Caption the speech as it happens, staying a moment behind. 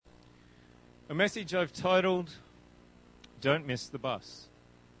A message I've titled, Don't Miss the Bus.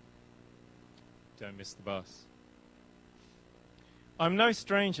 Don't miss the bus. I'm no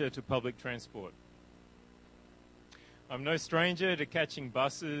stranger to public transport. I'm no stranger to catching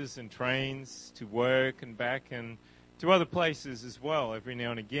buses and trains to work and back and to other places as well every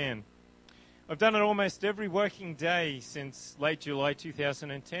now and again. I've done it almost every working day since late July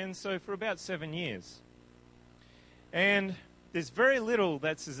 2010, so for about 7 years. And there's very little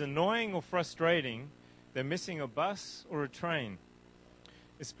that's as annoying or frustrating than missing a bus or a train,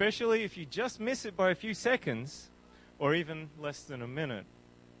 especially if you just miss it by a few seconds or even less than a minute.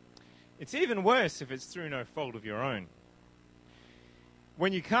 It's even worse if it's through no fault of your own.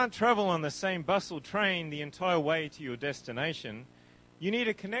 When you can't travel on the same bus or train the entire way to your destination, you need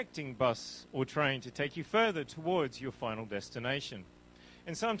a connecting bus or train to take you further towards your final destination.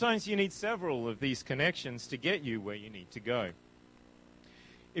 And sometimes you need several of these connections to get you where you need to go.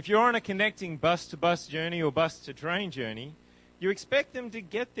 If you're on a connecting bus-to-bus journey or bus-to-train journey, you expect them to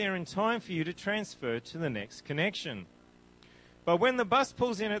get there in time for you to transfer to the next connection. But when the bus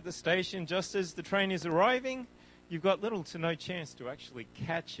pulls in at the station just as the train is arriving, you've got little to no chance to actually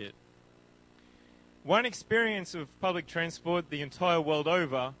catch it. One experience of public transport the entire world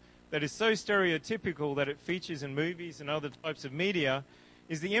over that is so stereotypical that it features in movies and other types of media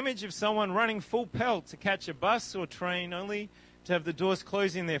is the image of someone running full pelt to catch a bus or train only to have the doors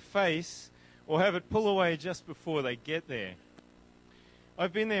close in their face or have it pull away just before they get there.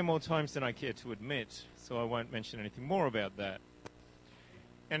 I've been there more times than I care to admit, so I won't mention anything more about that.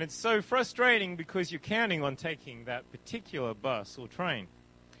 And it's so frustrating because you're counting on taking that particular bus or train.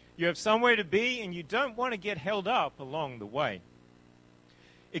 You have somewhere to be and you don't want to get held up along the way.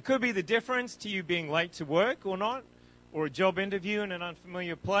 It could be the difference to you being late to work or not, or a job interview in an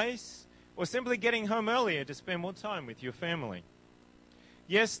unfamiliar place, or simply getting home earlier to spend more time with your family.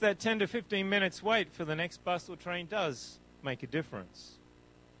 Yes, that 10 to 15 minutes wait for the next bus or train does make a difference.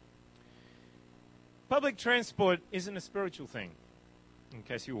 Public transport isn't a spiritual thing, in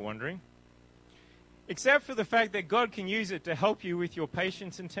case you were wondering, except for the fact that God can use it to help you with your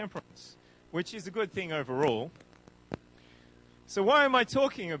patience and temperance, which is a good thing overall. So why am I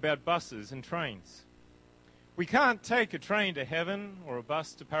talking about buses and trains? We can't take a train to heaven or a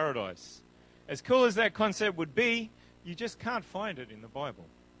bus to paradise. As cool as that concept would be, you just can't find it in the Bible.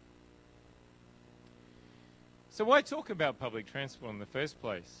 So why talk about public transport in the first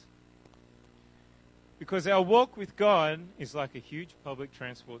place? Because our walk with God is like a huge public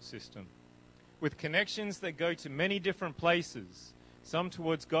transport system, with connections that go to many different places, some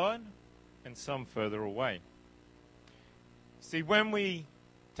towards God and some further away. See, when we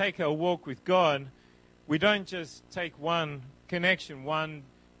take our walk with God, we don't just take one connection, one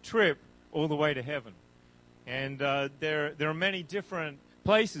trip all the way to heaven. And there are many different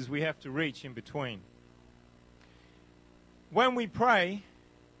places we have to reach in between. When we pray,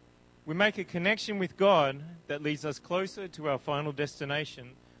 we make a connection with God that leads us closer to our final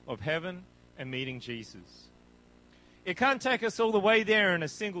destination of heaven and meeting Jesus. It can't take us all the way there in a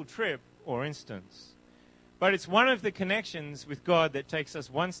single trip or instance, but it's one of the connections with God that takes us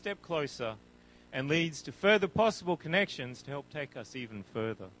one step closer and leads to further possible connections to help take us even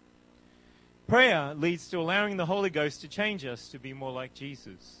further. Prayer leads to allowing the Holy Ghost to change us to be more like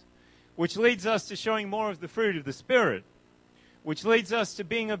Jesus, which leads us to showing more of the fruit of the Spirit, which leads us to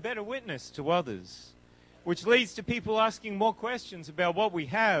being a better witness to others, which leads to people asking more questions about what we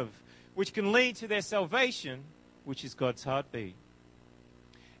have, which can lead to their salvation, which is God's heartbeat.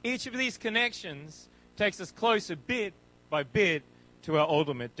 Each of these connections takes us closer bit by bit to our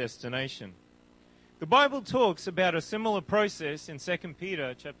ultimate destination. The Bible talks about a similar process in 2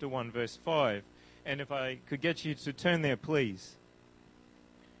 Peter chapter 1, verse 5. And if I could get you to turn there, please.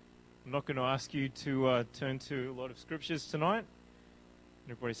 I'm not going to ask you to turn to a lot of scriptures tonight.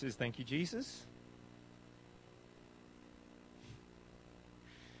 Everybody says, thank you, Jesus.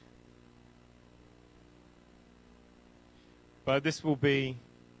 But this will be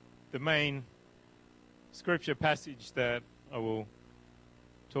the main scripture passage that I will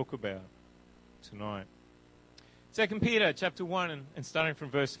talk about tonight. 2 Peter chapter 1 and starting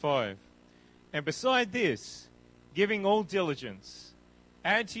from verse 5. And beside this, giving all diligence,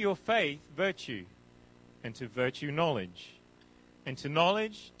 add to your faith virtue, and to virtue knowledge, and to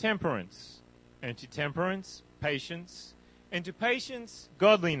knowledge temperance, and to temperance patience, and to patience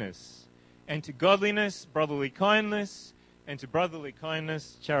godliness, and to godliness brotherly kindness, and to brotherly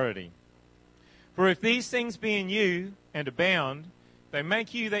kindness charity. For if these things be in you and abound, they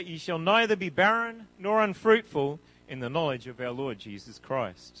make you that ye shall neither be barren nor unfruitful in the knowledge of our Lord Jesus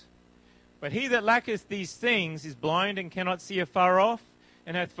Christ. But he that lacketh these things is blind and cannot see afar off,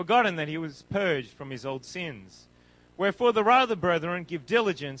 and hath forgotten that he was purged from his old sins. Wherefore the rather, brethren, give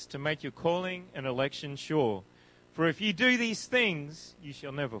diligence to make your calling and election sure. For if ye do these things, ye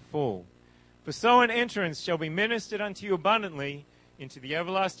shall never fall. For so an entrance shall be ministered unto you abundantly into the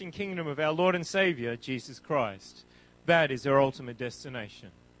everlasting kingdom of our Lord and Saviour, Jesus Christ. That is our ultimate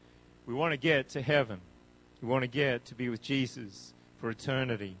destination. We want to get to heaven. We want to get to be with Jesus for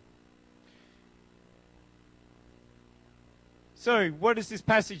eternity. So, what does this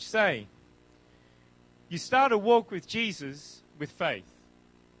passage say? You start a walk with Jesus with faith,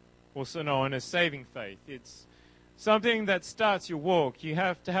 also known as saving faith. It's something that starts your walk. You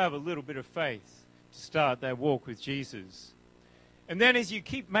have to have a little bit of faith to start that walk with Jesus. And then as you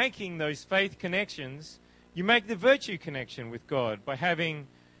keep making those faith connections, you make the virtue connection with God by having,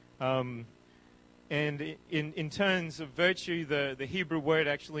 and in terms of virtue, the Hebrew word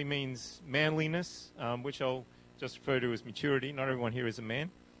actually means manliness, which I'll just refer to as maturity. Not everyone here is a man,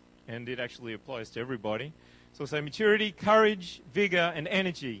 and it actually applies to everybody. So I'll say maturity, courage, vigor, and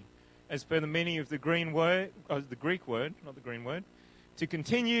energy, as per the meaning of the Greek word, not the green word, to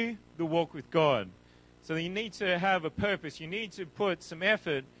continue the walk with God. So you need to have a purpose. You need to put some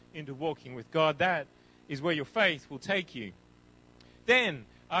effort into walking with God. That is where your faith will take you. Then,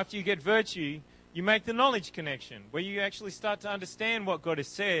 after you get virtue, you make the knowledge connection, where you actually start to understand what God has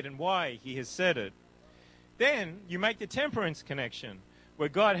said and why He has said it. Then, you make the temperance connection, where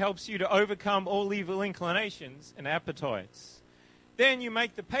God helps you to overcome all evil inclinations and appetites. Then you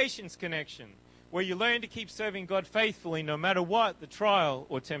make the patience connection, where you learn to keep serving God faithfully no matter what the trial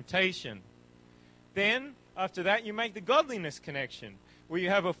or temptation. Then, after that, you make the godliness connection, where you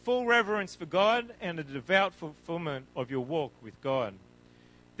have a full reverence for God and a devout fulfillment of your walk with God.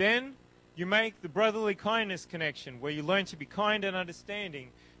 Then, you make the brotherly kindness connection, where you learn to be kind and understanding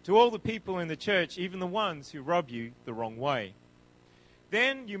to all the people in the church, even the ones who rub you the wrong way.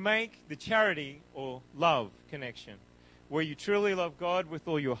 Then you make the charity or love connection, where you truly love God with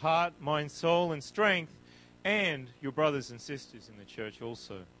all your heart, mind, soul, and strength, and your brothers and sisters in the church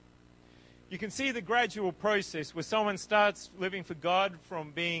also. You can see the gradual process where someone starts living for God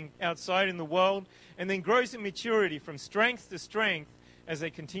from being outside in the world and then grows in maturity from strength to strength as they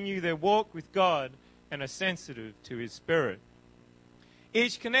continue their walk with God and are sensitive to His Spirit.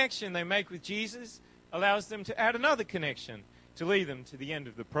 Each connection they make with Jesus allows them to add another connection to lead them to the end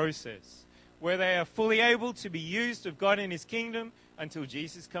of the process, where they are fully able to be used of God in His kingdom until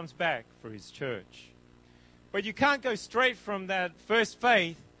Jesus comes back for His church. But you can't go straight from that first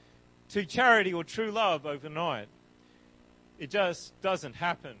faith to charity or true love overnight. It just doesn't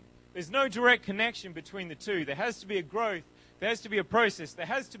happen. There's no direct connection between the two. There has to be a growth. There has to be a process. There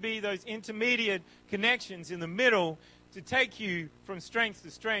has to be those intermediate connections in the middle to take you from strength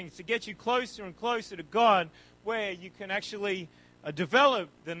to strength, to get you closer and closer to God, where you can actually develop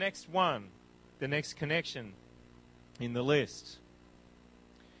the next one, the next connection in the list.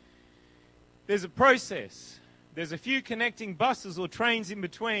 There's a process. There's a few connecting buses or trains in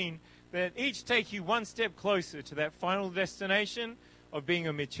between that each take you one step closer to that final destination of being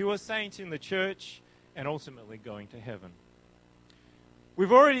a mature saint in the church and ultimately going to heaven.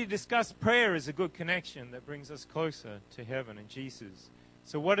 We've already discussed prayer as a good connection that brings us closer to heaven and Jesus.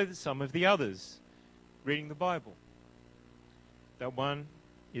 So what are some of the others? Reading the Bible. That one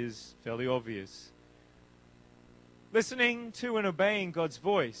is fairly obvious. Listening to and obeying God's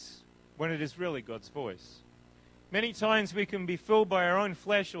voice when it is really God's voice. Many times we can be fooled by our own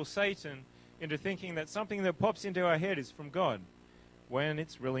flesh or Satan into thinking that something that pops into our head is from God, when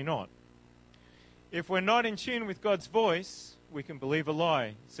it's really not. If we're not in tune with God's voice, we can believe a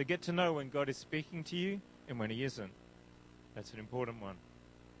lie. So get to know when God is speaking to you and when He isn't. That's an important one.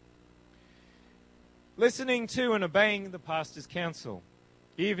 Listening to and obeying the pastor's counsel,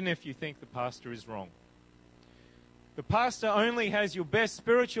 even if you think the pastor is wrong. The pastor only has your best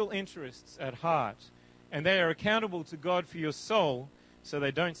spiritual interests at heart, and they are accountable to God for your soul, so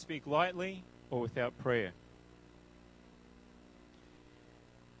they don't speak lightly or without prayer.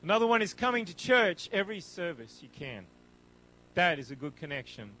 Another one is coming to church every service you can. That is a good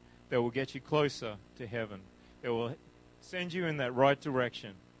connection that will get you closer to heaven. That will send you in that right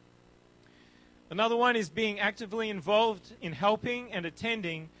direction. Another one is being actively involved in helping and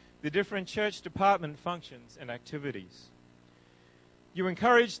attending the different church department functions and activities. You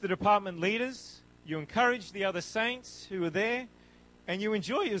encourage the department leaders, you encourage the other saints who are there, and you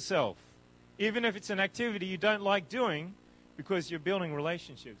enjoy yourself, even if it's an activity you don't like doing, because you're building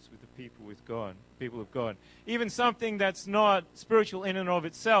relationships with the people of God. Even something that's not spiritual in and of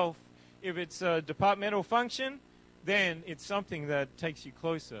itself, if it's a departmental function, then it's something that takes you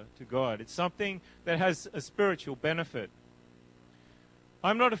closer to God. It's something that has a spiritual benefit.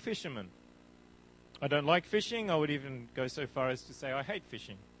 I'm not a fisherman. I don't like fishing. I would even go so far as to say I hate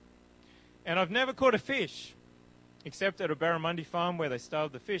fishing. And I've never caught a fish, except at a barramundi farm where they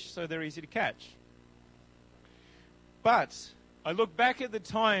starve the fish so they're easy to catch. But I look back at the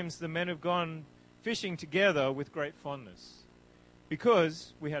times the men have gone fishing together with great fondness,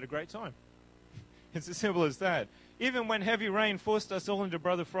 because we had a great time. It's as simple as that. Even when heavy rain forced us all into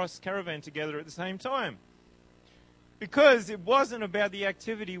Brother Frost's caravan together at the same time. Because it wasn't about the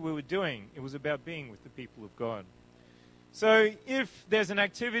activity we were doing. It was about being with the people of God. So if there's an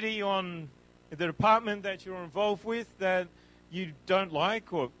activity on the department that you're involved with that you don't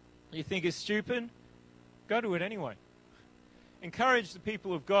like or you think is stupid, go to it anyway. Encourage the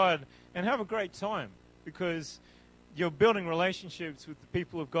people of God and have a great time, because you're building relationships with the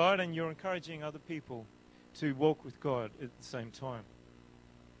people of God and you're encouraging other people to walk with God at the same time.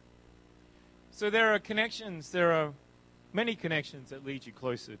 So there are connections, there are many connections that lead you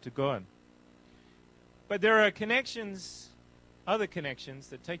closer to God. But there are connections, other connections,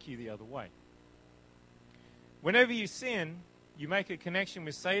 that take you the other way. Whenever you sin, you make a connection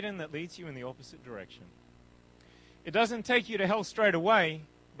with Satan that leads you in the opposite direction. It doesn't take you to hell straight away,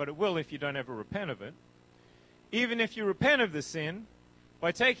 but it will if you don't ever repent of it. Even if you repent of the sin,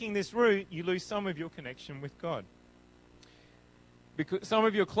 by taking this route, you lose some of your connection with God. Because some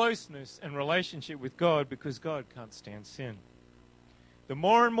of your closeness and relationship with God, because God can't stand sin. The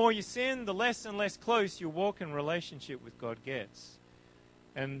more and more you sin, the less and less close your walk and relationship with God gets.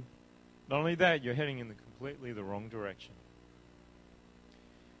 And not only that, you're heading in completely the wrong direction.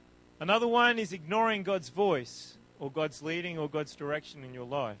 Another one is ignoring God's voice, or God's leading, or God's direction in your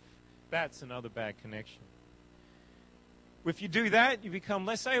life. That's another bad connection. If you do that, you become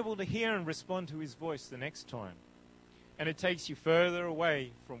less able to hear and respond to His voice the next time. And it takes you further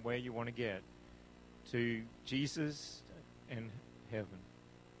away from where you want to get, to Jesus and heaven.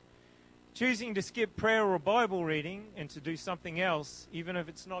 Choosing to skip prayer or Bible reading and to do something else, even if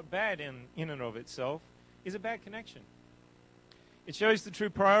it's not bad in and of itself, is a bad connection. It shows the true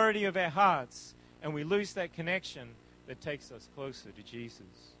priority of our hearts, and we lose that connection that takes us closer to Jesus.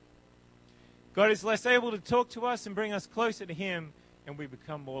 God is less able to talk to us and bring us closer to Him, and we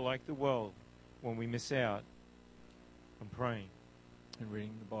become more like the world when we miss out on praying and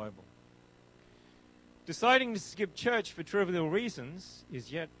reading the Bible. Deciding to skip church for trivial reasons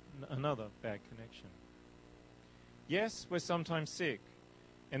is yet another bad connection. Yes, we're sometimes sick,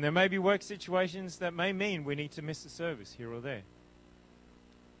 and there may be work situations that may mean we need to miss a service here or there.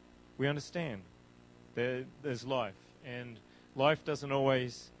 We understand there's life, and life doesn't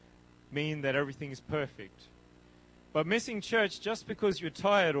always mean that everything is perfect. But missing church just because you're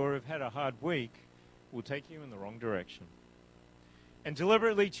tired or have had a hard week will take you in the wrong direction. And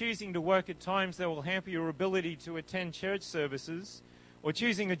deliberately choosing to work at times that will hamper your ability to attend church services, or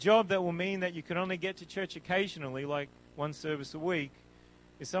choosing a job that will mean that you can only get to church occasionally, like one service a week,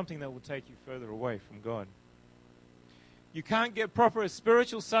 is something that will take you further away from God. You can't get proper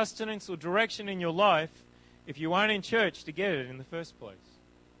spiritual sustenance or direction in your life if you aren't in church to get it in the first place.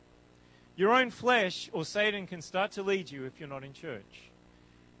 Your own flesh or Satan can start to lead you if you're not in church,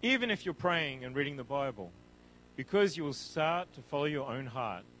 even if you're praying and reading the Bible, because you will start to follow your own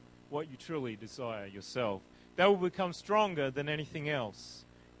heart, what you truly desire yourself. That will become stronger than anything else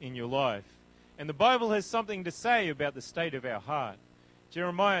in your life. And the Bible has something to say about the state of our heart.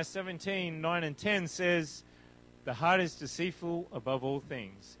 Jeremiah 17:9 and 10 says, "The heart is deceitful above all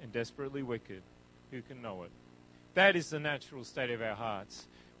things and desperately wicked. Who can know it?" That is the natural state of our hearts.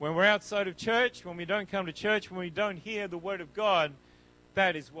 When we're outside of church, when we don't come to church, when we don't hear the Word of God,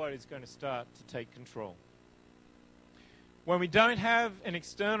 that is what is going to start to take control. When we don't have an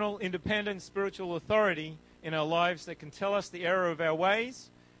external, independent spiritual authority in our lives that can tell us the error of our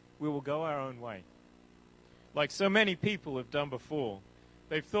ways, we will go our own way. Like so many people have done before.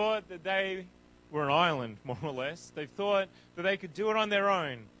 They've thought that they were an island, more or less. They've thought that they could do it on their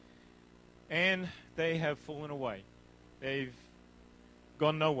own. And they have fallen away. They've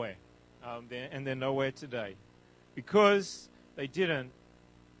gone nowhere. And they're nowhere today. Because they didn't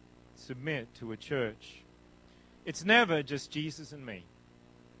submit to a church. It's never just Jesus and me.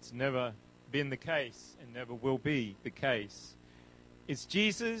 It's never been the case and never will be the case. It's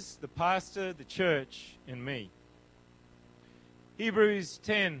Jesus, the pastor, the church, and me. Hebrews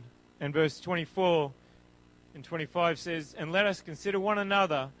 10 and verse 24 and 25 says, "And let us consider one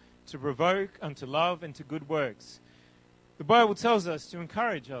another to provoke unto love and to good works." The Bible tells us to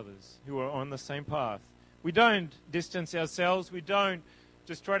encourage others who are on the same path. We don't distance ourselves. We don't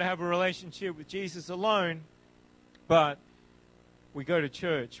just try to have a relationship with Jesus alone. But we go to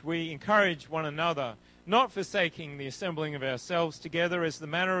church. We encourage one another. not forsaking the assembling of ourselves together as the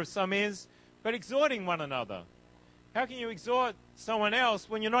manner of some is, but exhorting one another. How can you exhort someone else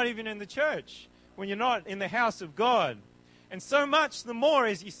when you're not even in the church, when you're not in the house of God? And so much the more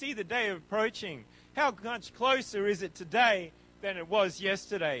as you see the day approaching. How much closer is it today than it was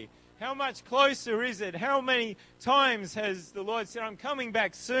yesterday? How much closer is it? How many times has the Lord said, I'm coming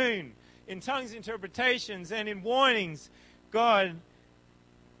back soon, in tongues interpretations and in warnings? God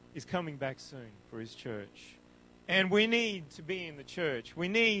is coming back soon for his church. And we need to be in the church. We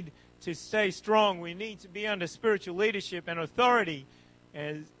need to stay strong. We need to be under spiritual leadership and authority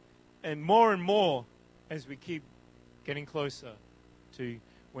and more as we keep getting closer to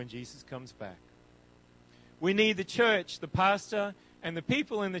when Jesus comes back. We need the church, the pastor, and the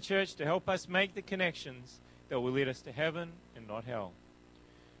people in the church to help us make the connections that will lead us to heaven and not hell.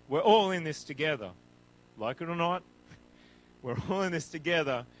 We're all in this together. Like it or not, we're all in this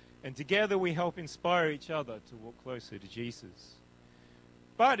together. And together we help inspire each other to walk closer to Jesus.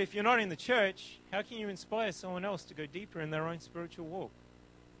 But if you're not in the church, how can you inspire someone else to go deeper in their own spiritual walk?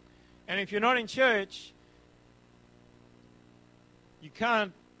 And if you're not in church, you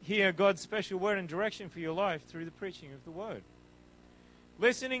can't hear God's special word and direction for your life through the preaching of the word.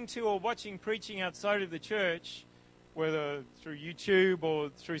 Listening to or watching preaching outside of the church, whether through YouTube or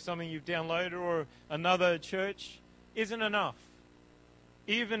through something you've downloaded or another church, isn't enough.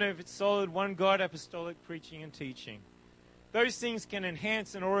 Even if it's solid one God apostolic preaching and teaching. Those things can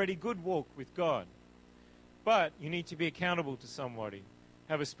enhance an already good walk with God. But you need to be accountable to somebody.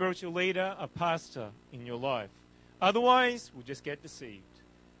 Have a spiritual leader, a pastor in your life. Otherwise, we'll just get deceived.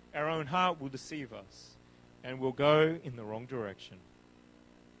 Our own heart will deceive us, and we'll go in the wrong direction.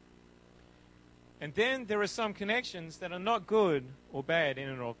 And then there are some connections that are not good or bad in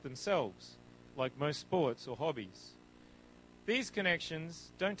and of themselves, like most sports or hobbies. These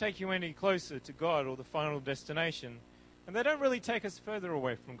connections don't take you any closer to God or the final destination, and they don't really take us further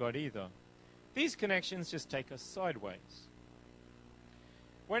away from God either. These connections just take us sideways.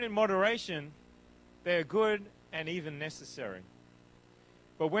 When in moderation, they are good and even necessary.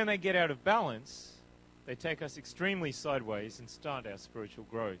 But when they get out of balance, they take us extremely sideways and stunt our spiritual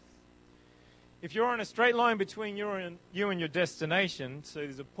growth. If you're on a straight line between you and your destination, so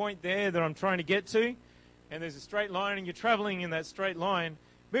there's a point there that I'm trying to get to, and there's a straight line and you're traveling in that straight line,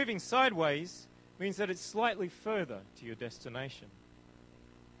 moving sideways means that it's slightly further to your destination.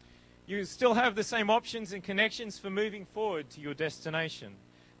 You still have the same options and connections for moving forward to your destination.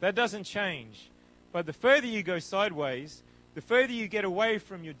 That doesn't change. But the further you go sideways, the further you get away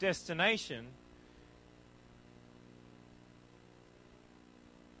from your destination,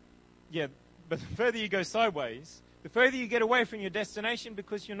 but the further you go sideways, the further you get away from your destination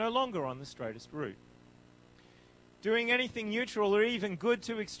because you're no longer on the straightest route. Doing anything neutral or even good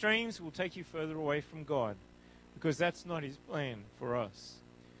to extremes will take you further away from God because that's not his plan for us.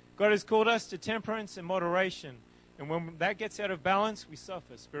 God has called us to temperance and moderation, and when that gets out of balance, we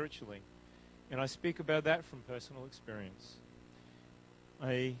suffer spiritually. And I speak about that from personal experience.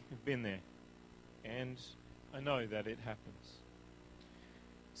 I have been there, and I know that it happens.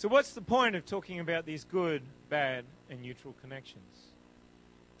 So what's the point of talking about these good, bad, and neutral connections?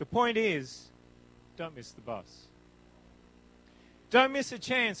 The point is, don't miss the bus. Don't miss a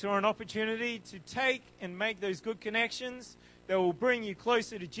chance or an opportunity to take and make those good connections that will bring you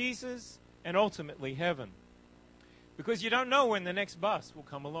closer to Jesus and ultimately heaven. Because you don't know when the next bus will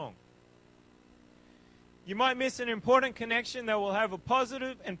come along. You might miss an important connection that will have a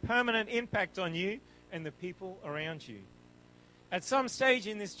positive and permanent impact on you and the people around you. At some stage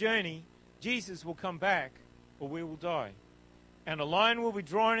in this journey, Jesus will come back or we will die. And a line will be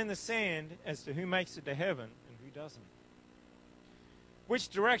drawn in the sand as to who makes it to heaven and who doesn't. Which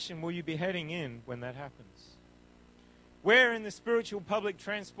direction will you be heading in when that happens? Where in the spiritual public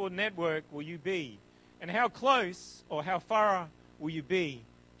transport network will you be? And how close or how far will you be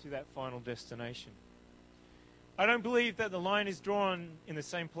to that final destination? I don't believe that the line is drawn in the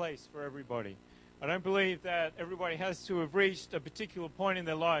same place for everybody. I don't believe that everybody has to have reached a particular point in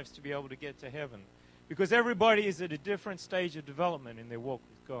their lives to be able to get to heaven, because everybody is at a different stage of development in their walk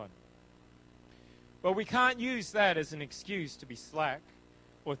with God. But we can't use that as an excuse to be slack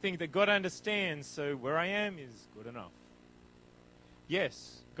or think that God understands, so where I am is good enough.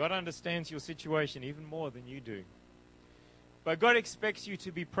 Yes, God understands your situation even more than you do. But God expects you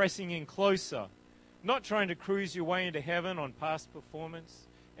to be pressing in closer, not trying to cruise your way into heaven on past performance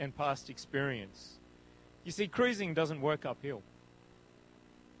and past experience. You see, cruising doesn't work uphill.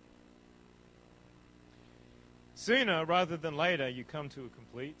 Sooner rather than later, you come to a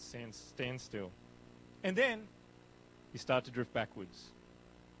complete standstill. And then you start to drift backwards.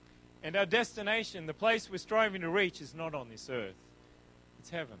 And our destination, the place we're striving to reach, is not on this earth. It's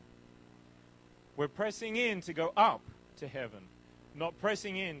heaven. We're pressing in to go up to heaven, not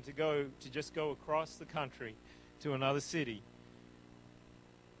pressing in to just go across the country to another city.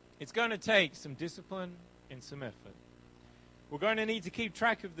 It's going to take some discipline and some effort. We're going to need to keep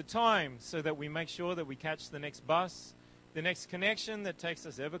track of the time so that we make sure that we catch the next bus, the next connection that takes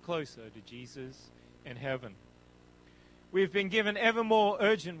us ever closer to Jesus and heaven. We've been given ever more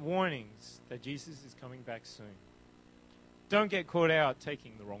urgent warnings that Jesus is coming back soon. Don't get caught out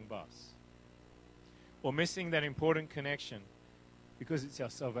taking the wrong bus or missing that important connection because it's our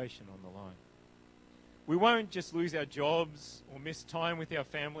salvation on the line. We won't just lose our jobs or miss time with our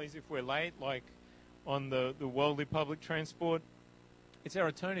families if we're late, like on the worldly public transport. It's our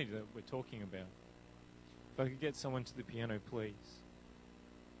eternity that we're talking about. If I could get someone to the piano, please.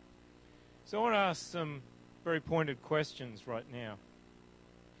 So I want to ask some very pointed questions right now.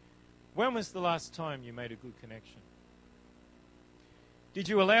 When was the last time you made a good connection? Did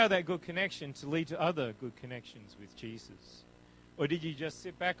you allow that good connection to lead to other good connections with Jesus? Or did you just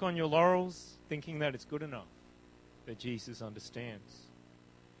sit back on your laurels thinking that it's good enough, that Jesus understands?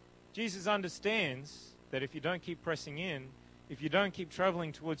 Jesus understands that if you don't keep pressing in, if you don't keep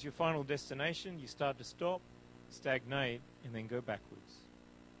traveling towards your final destination, you start to stop, stagnate, and then go backwards.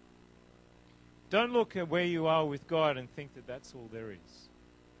 Don't look at where you are with God and think that that's all there is.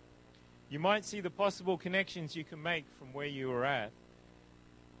 You might see the possible connections you can make from where you are at,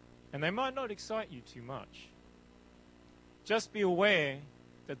 and they might not excite you too much. Just be aware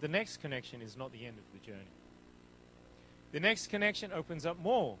that the next connection is not the end of the journey. The next connection opens up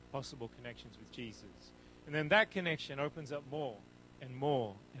more possible connections with Jesus. And then that connection opens up more and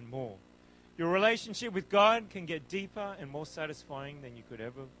more and more. Your relationship with God can get deeper and more satisfying than you could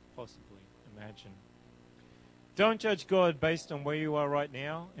ever possibly imagine. Don't judge God based on where you are right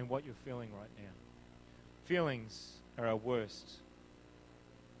now and what you're feeling right now. Feelings are our worst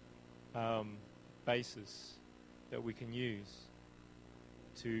basis that we can use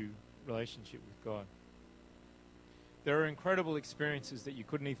to relationship with God. There are incredible experiences that you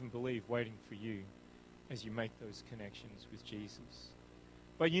couldn't even believe waiting for you as you make those connections with Jesus.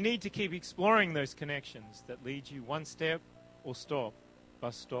 But you need to keep exploring those connections that lead you one step or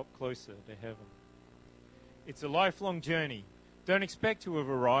bus stop closer to heaven. It's a lifelong journey. Don't expect to have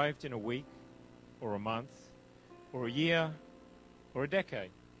arrived in a week or a month or a year or a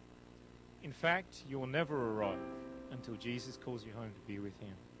decade. In fact, you will never arrive until Jesus calls you home to be with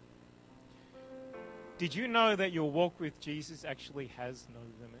him. Did you know that your walk with Jesus actually has no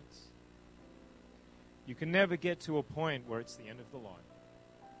limits? You can never get to a point where it's the end of the line,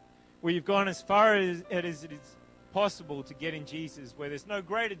 where you've gone as far as it is possible to get in Jesus, where there's no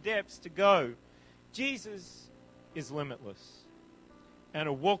greater depths to go. Jesus is limitless. And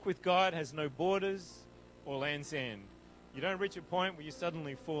a walk with God has no borders or land's end. You don't reach a point where you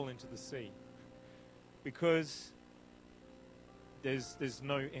suddenly fall into the sea, because there's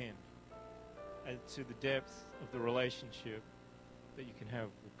no end to the depth of the relationship that you can have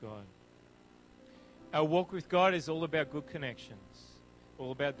with God. Our walk with God is all about good connections,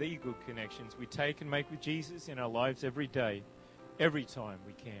 all about the good connections we take and make with Jesus in our lives every day, every time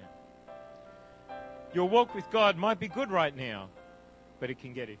we can. Your walk with God might be good right now, but it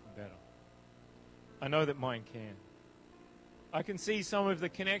can get even better. I know that mine can. I can see some of the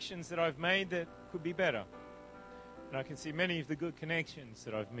connections that I've made that could be better, and I can see many of the good connections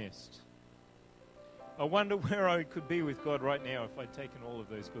that I've missed. I wonder where I could be with God right now if I'd taken all of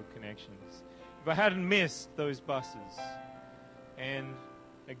those good connections, if I hadn't missed those buses and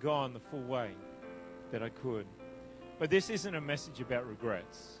had gone the full way that I could. But this isn't a message about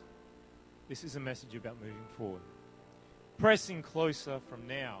regrets. This is a message about moving forward, pressing closer from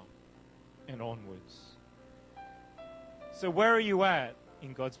now and onwards. So where are you at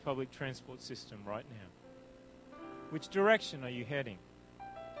in God's public transport system right now? Which direction are you heading?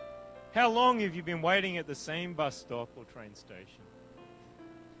 How long have you been waiting at the same bus stop or train station?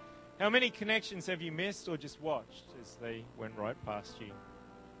 How many connections have you missed or just watched as they went right past you?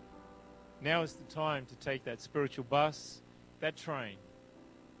 Now is the time to take that spiritual bus, that train,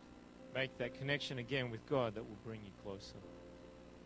 make that connection again with God that will bring you closer.